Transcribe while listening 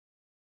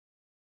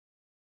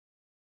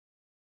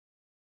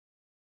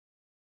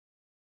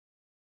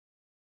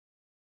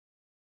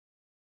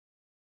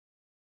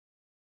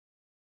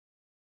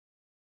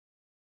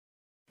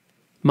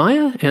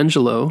Maya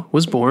Angelou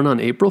was born on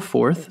April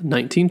 4th,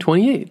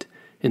 1928,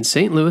 in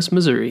St. Louis,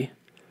 Missouri.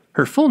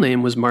 Her full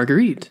name was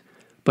Marguerite,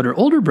 but her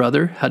older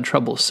brother had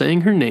trouble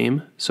saying her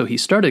name, so he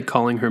started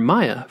calling her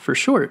Maya for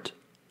short.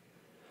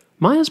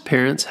 Maya's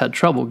parents had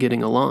trouble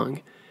getting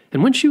along,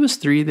 and when she was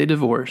 3, they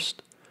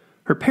divorced.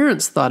 Her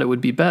parents thought it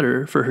would be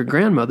better for her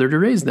grandmother to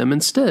raise them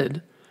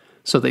instead,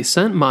 so they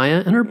sent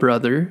Maya and her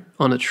brother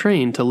on a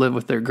train to live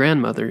with their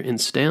grandmother in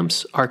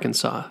Stamps,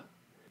 Arkansas.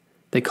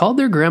 They called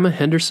their Grandma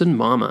Henderson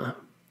Mama.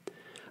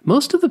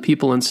 Most of the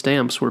people in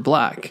Stamps were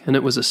black, and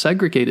it was a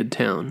segregated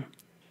town.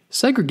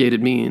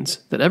 Segregated means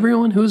that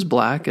everyone who was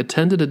black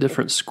attended a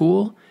different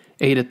school,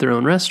 ate at their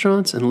own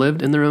restaurants, and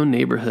lived in their own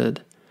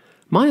neighborhood.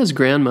 Maya's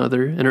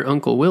grandmother and her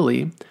Uncle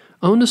Willie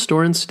owned a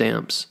store in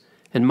Stamps,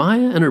 and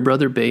Maya and her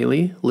brother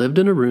Bailey lived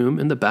in a room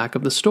in the back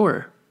of the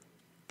store.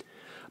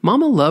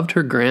 Mama loved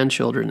her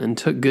grandchildren and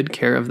took good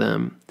care of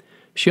them.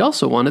 She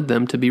also wanted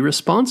them to be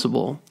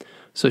responsible,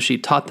 so she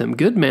taught them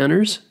good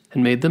manners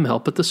and made them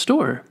help at the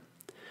store.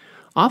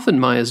 Often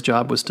Maya's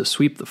job was to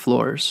sweep the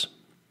floors.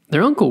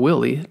 Their Uncle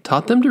Willie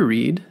taught them to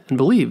read and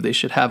believed they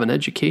should have an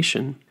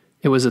education.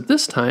 It was at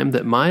this time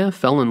that Maya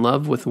fell in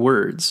love with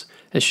words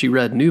as she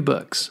read new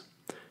books.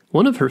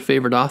 One of her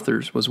favorite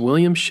authors was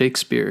William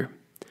Shakespeare.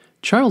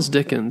 Charles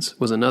Dickens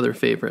was another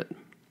favorite.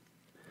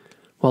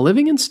 While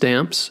living in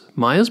Stamps,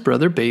 Maya's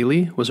brother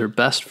Bailey was her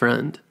best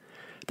friend.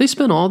 They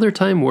spent all their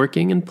time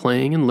working and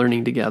playing and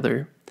learning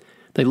together.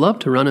 They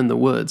loved to run in the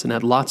woods and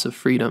had lots of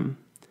freedom.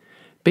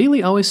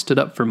 Bailey always stood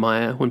up for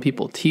Maya when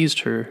people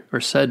teased her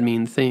or said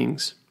mean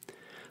things.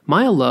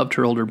 Maya loved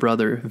her older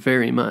brother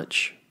very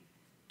much.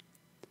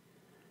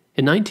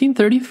 In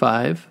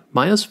 1935,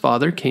 Maya's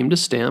father came to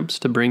Stamps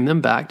to bring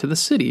them back to the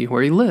city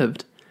where he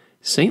lived,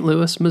 St.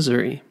 Louis,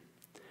 Missouri.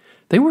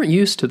 They weren't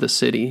used to the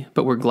city,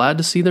 but were glad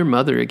to see their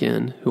mother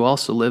again, who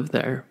also lived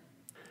there.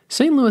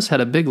 St. Louis had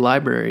a big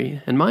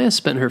library, and Maya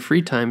spent her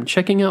free time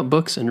checking out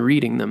books and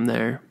reading them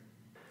there.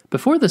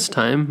 Before this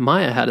time,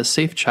 Maya had a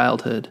safe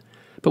childhood,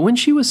 but when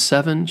she was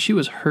 7, she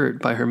was hurt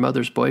by her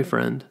mother's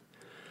boyfriend.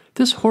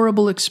 This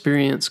horrible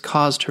experience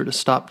caused her to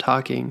stop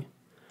talking.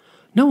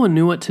 No one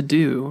knew what to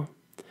do.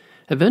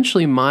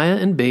 Eventually, Maya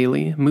and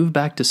Bailey moved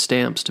back to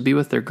Stamps to be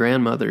with their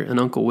grandmother and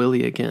Uncle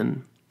Willie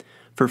again.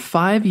 For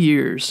 5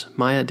 years,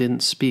 Maya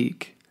didn't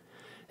speak.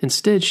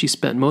 Instead, she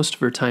spent most of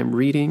her time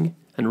reading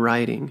and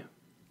writing.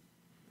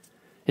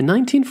 In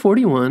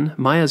 1941,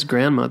 Maya's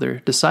grandmother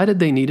decided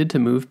they needed to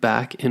move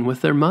back in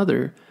with their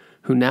mother,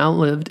 who now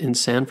lived in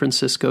San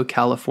Francisco,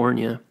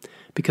 California,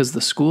 because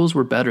the schools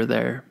were better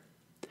there.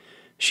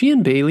 She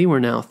and Bailey were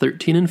now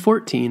 13 and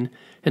 14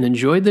 and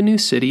enjoyed the new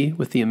city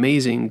with the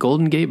amazing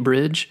Golden Gate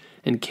Bridge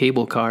and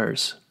cable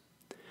cars.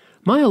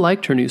 Maya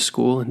liked her new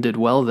school and did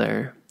well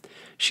there.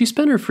 She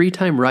spent her free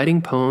time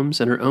writing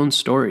poems and her own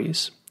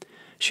stories.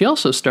 She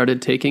also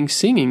started taking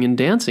singing and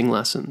dancing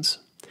lessons.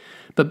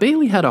 But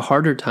Bailey had a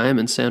harder time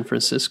in San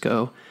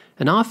Francisco,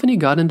 and often he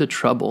got into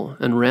trouble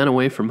and ran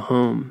away from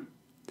home.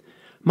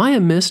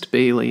 Maya missed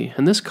Bailey,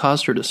 and this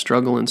caused her to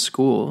struggle in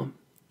school.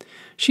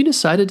 She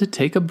decided to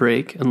take a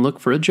break and look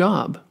for a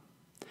job.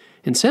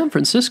 In San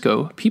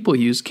Francisco, people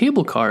use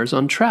cable cars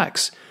on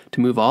tracks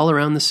to move all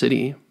around the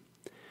city.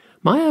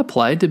 Maya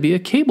applied to be a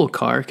cable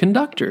car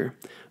conductor,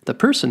 the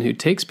person who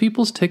takes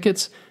people's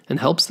tickets and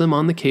helps them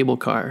on the cable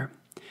car.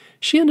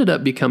 She ended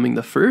up becoming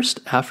the first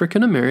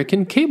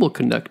African-American cable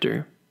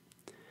conductor.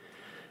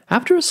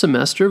 After a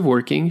semester of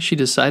working, she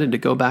decided to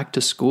go back to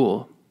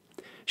school.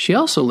 She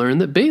also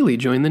learned that Bailey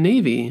joined the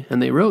Navy,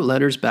 and they wrote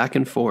letters back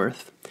and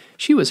forth.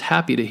 She was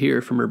happy to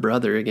hear from her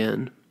brother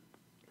again.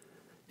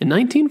 In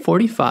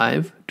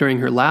 1945, during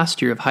her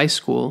last year of high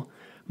school,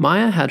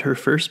 Maya had her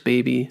first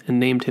baby and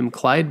named him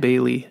Clyde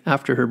Bailey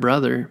after her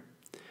brother.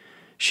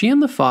 She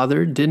and the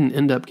father didn't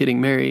end up getting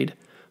married,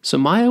 so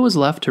Maya was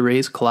left to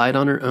raise Clyde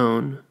on her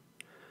own.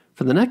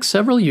 For the next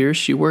several years,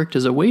 she worked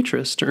as a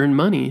waitress to earn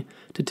money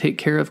to take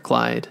care of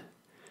Clyde.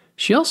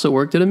 She also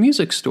worked at a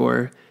music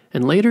store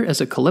and later as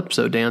a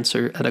calypso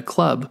dancer at a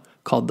club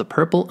called the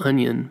Purple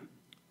Onion.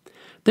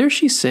 There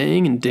she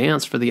sang and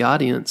danced for the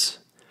audience.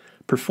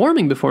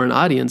 Performing before an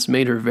audience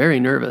made her very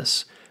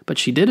nervous, but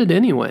she did it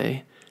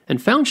anyway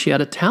and found she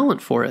had a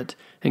talent for it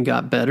and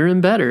got better and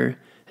better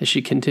as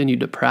she continued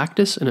to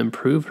practice and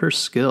improve her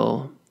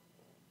skill.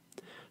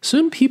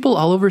 Soon people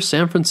all over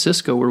San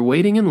Francisco were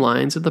waiting in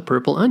lines at the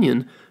Purple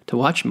Onion to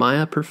watch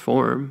Maya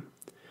perform.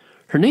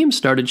 Her name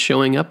started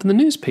showing up in the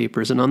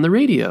newspapers and on the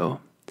radio.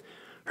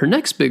 Her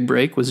next big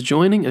break was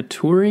joining a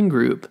touring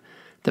group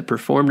that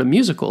performed a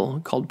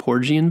musical called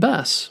Porgy and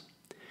Bess.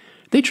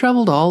 They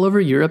traveled all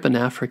over Europe and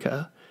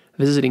Africa,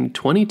 visiting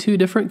 22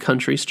 different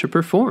countries to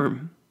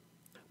perform.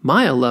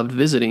 Maya loved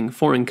visiting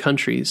foreign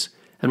countries,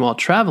 and while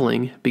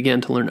traveling, began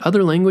to learn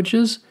other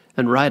languages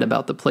and write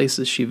about the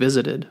places she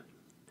visited.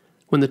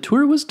 When the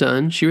tour was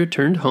done, she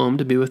returned home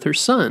to be with her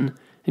son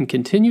and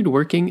continued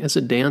working as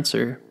a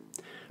dancer.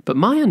 But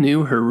Maya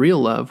knew her real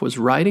love was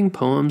writing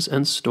poems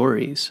and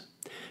stories.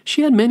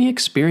 She had many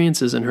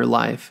experiences in her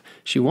life.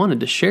 She wanted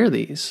to share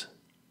these.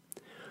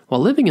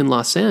 While living in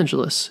Los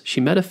Angeles, she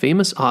met a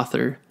famous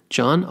author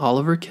John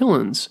Oliver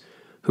Killens,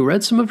 who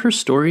read some of her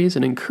stories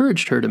and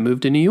encouraged her to move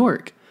to New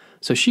York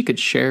so she could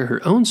share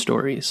her own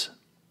stories.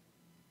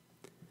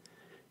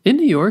 In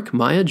New York,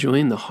 Maya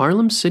joined the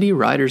Harlem City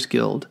Writers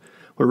Guild,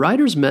 where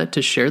writers met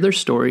to share their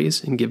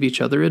stories and give each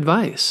other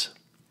advice.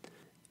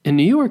 In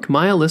New York,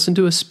 Maya listened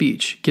to a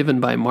speech given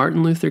by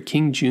Martin Luther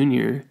King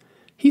Jr.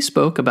 He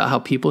spoke about how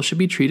people should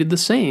be treated the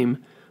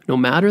same, no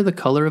matter the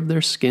color of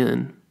their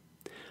skin.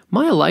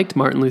 Maya liked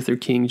Martin Luther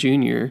King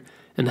Jr.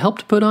 and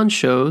helped put on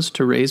shows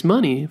to raise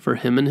money for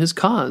him and his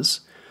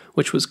cause,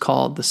 which was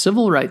called the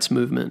Civil Rights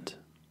Movement.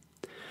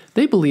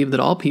 They believed that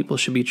all people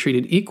should be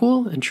treated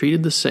equal and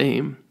treated the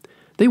same.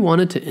 They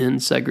wanted to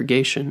end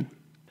segregation.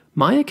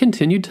 Maya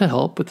continued to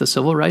help with the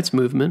Civil Rights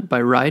Movement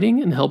by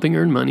writing and helping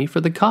earn money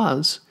for the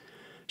cause.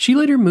 She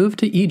later moved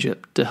to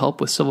Egypt to help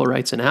with civil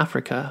rights in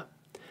Africa.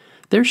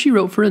 There she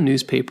wrote for a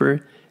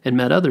newspaper and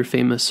met other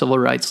famous civil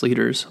rights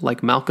leaders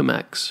like Malcolm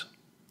X.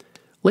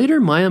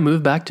 Later, Maya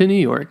moved back to New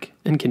York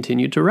and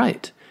continued to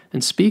write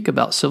and speak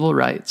about civil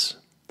rights.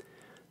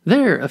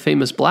 There, a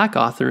famous black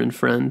author and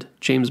friend,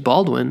 James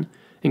Baldwin,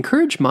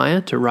 encouraged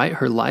Maya to write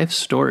her life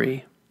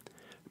story.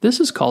 This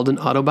is called an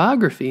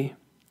autobiography.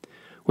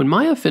 When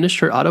Maya finished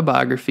her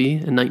autobiography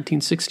in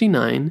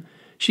 1969,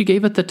 she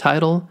gave it the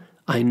title,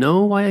 I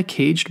Know Why a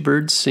Caged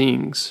Bird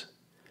Sings.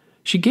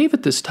 She gave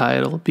it this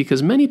title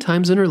because many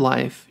times in her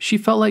life she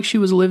felt like she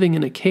was living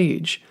in a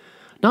cage,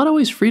 not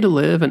always free to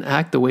live and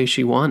act the way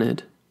she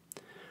wanted.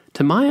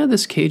 To Maya,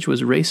 this cage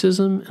was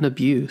racism and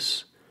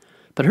abuse.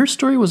 But her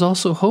story was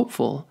also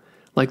hopeful,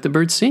 like the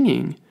bird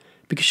singing,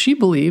 because she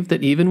believed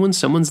that even when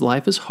someone's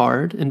life is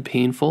hard and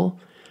painful,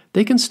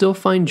 they can still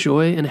find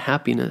joy and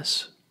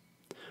happiness.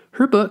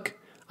 Her book,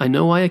 I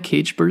Know Why a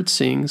Caged Bird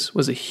Sings,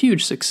 was a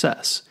huge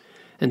success,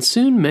 and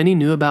soon many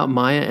knew about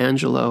Maya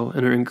Angelou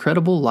and her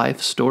incredible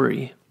life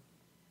story.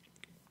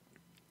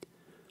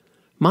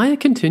 Maya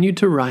continued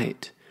to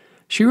write.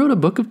 She wrote a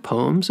book of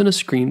poems and a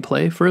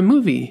screenplay for a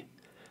movie.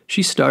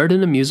 She starred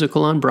in a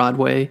musical on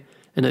Broadway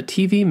and a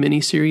TV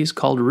miniseries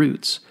called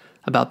Roots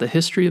about the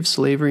history of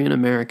slavery in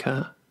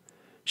America.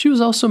 She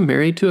was also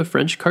married to a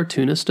French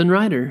cartoonist and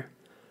writer.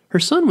 Her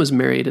son was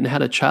married and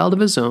had a child of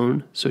his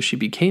own, so she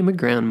became a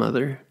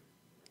grandmother.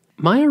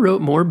 Maya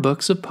wrote more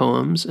books of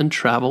poems and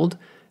traveled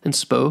and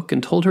spoke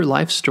and told her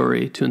life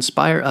story to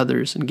inspire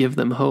others and give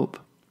them hope.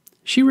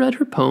 She read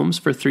her poems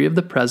for 3 of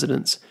the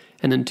presidents,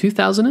 and in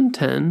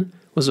 2010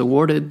 was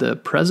awarded the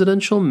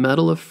Presidential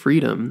Medal of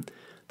Freedom,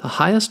 the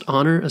highest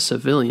honor a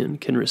civilian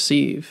can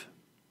receive.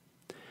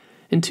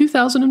 In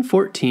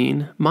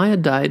 2014, Maya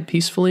died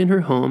peacefully in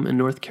her home in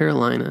North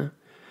Carolina.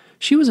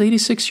 She was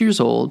 86 years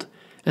old,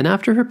 and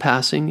after her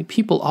passing,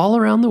 people all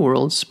around the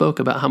world spoke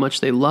about how much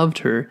they loved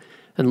her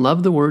and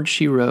loved the words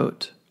she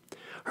wrote.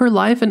 Her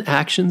life and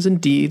actions and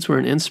deeds were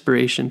an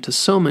inspiration to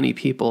so many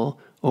people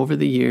over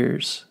the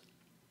years.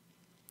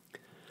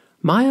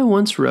 Maya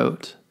once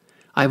wrote,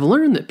 I've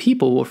learned that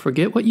people will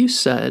forget what you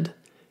said,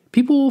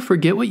 people will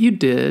forget what you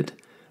did,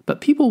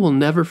 but people will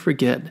never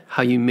forget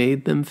how you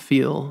made them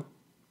feel.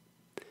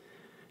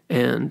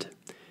 And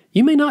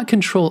you may not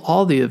control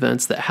all the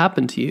events that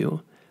happen to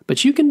you,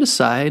 but you can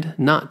decide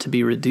not to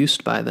be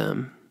reduced by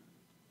them.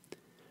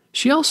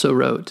 She also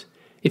wrote,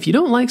 if you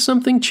don't like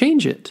something,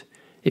 change it.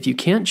 If you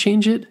can't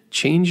change it,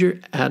 change your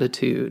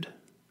attitude.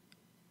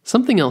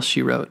 Something else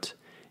she wrote,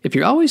 if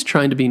you're always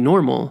trying to be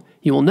normal,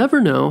 you will never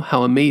know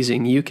how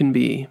amazing you can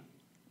be.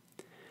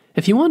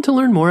 If you want to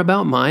learn more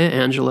about Maya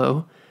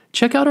Angelou,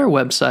 check out our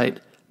website,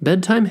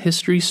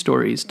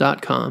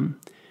 bedtimehistorystories.com.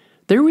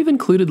 There we've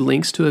included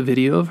links to a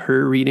video of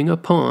her reading a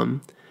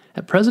poem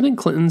at President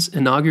Clinton's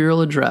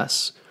inaugural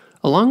address,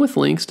 along with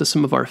links to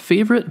some of our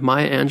favorite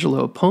Maya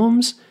Angelou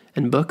poems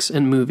and books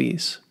and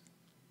movies.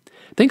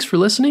 Thanks for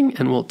listening,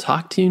 and we'll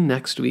talk to you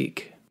next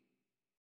week.